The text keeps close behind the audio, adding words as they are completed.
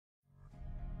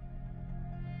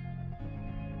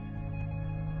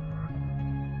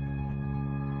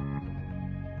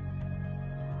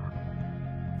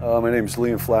My name is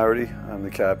Flaherty. I'm the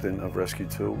captain of Rescue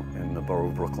 2 in the borough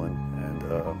of Brooklyn, and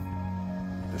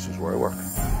this is where I work.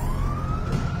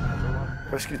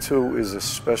 Rescue 2 is a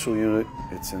special unit.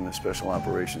 It's in the Special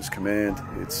Operations Command.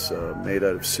 It's made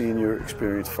out of senior,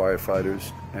 experienced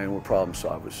firefighters, and we're problem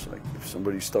solvers. Like if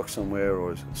somebody's stuck somewhere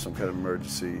or some kind of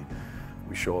emergency,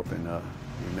 we show up and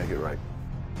we make it right.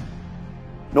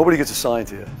 Nobody gets assigned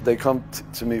here. They come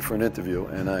to me for an interview,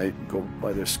 and I go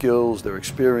by their skills, their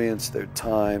experience, their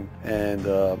time, and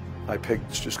I pick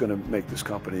it's just going to make this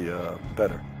company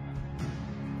better.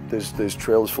 There's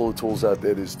trailers full of tools out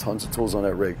there. There's tons of tools on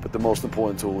that rig, but the most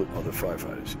important tool are the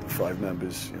firefighters, the 5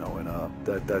 members, you know, and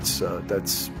that's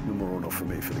numero uno for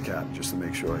me, for the Capt, just to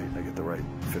make sure I get the right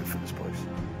fit for this place.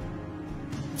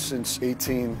 Since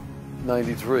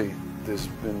 1893, there's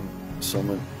been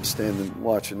someone standing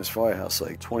watching this firehouse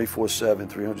like 24/7,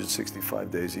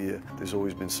 365 days a year. There's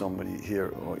always been somebody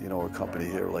here, or you know, a company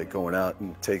here, like going out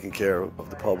and taking care of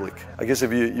the public. I guess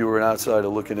if you were an outsider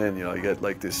looking in, you know, you get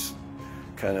like this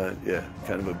kind of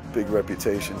a big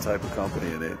reputation type of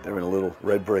company, and they're in a little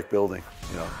red brick building.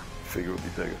 You know, figure it would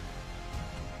be bigger.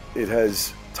 It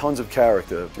has tons of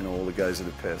character, you know, all the guys that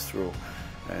have passed through.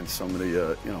 And some of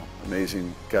the you know,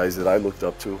 amazing guys that I looked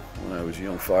up to when I was a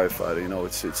young firefighter. You know,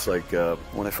 it's like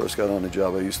when I first got on the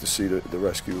job, I used to see the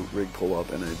rescue rig pull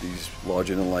up, and these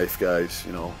larger-than-life guys.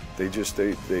 You know, they just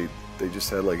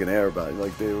had like an air about it.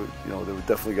 Like they were, you know, they were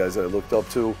definitely guys that I looked up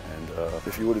to. And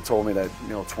if you would have told me that,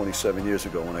 you know, 27 years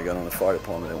ago when I got on the fire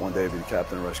department, that one day I'd be the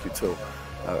captain of Rescue 2,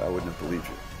 I wouldn't have believed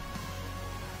you.